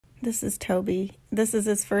This is Toby. This is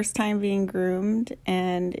his first time being groomed,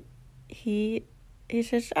 and he's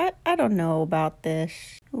just, I don't know about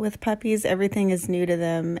this. With puppies, everything is new to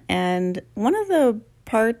them, and one of the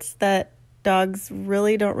parts that dogs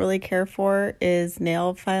don't really care for is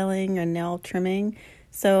nail filing or nail trimming.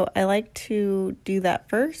 So I like to do that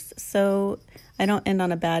first so I don't end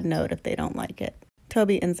on a bad note if they don't like it.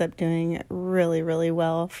 Toby ends up doing really, really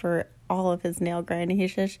well for all of his nail grinding.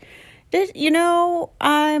 He's just,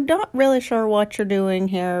 I'm not really sure what you're doing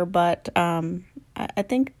here, but I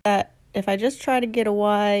think that if I just try to get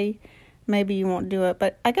away, maybe you won't do it.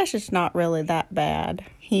 But I guess it's not really that bad.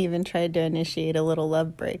 He even tried to initiate a little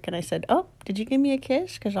love break. And I said, oh, did you give me a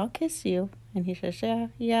kiss? Because I'll kiss you. And he says,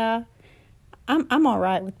 yeah. I'm all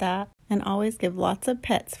right with that. And always give lots of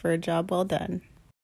pets for a job well done.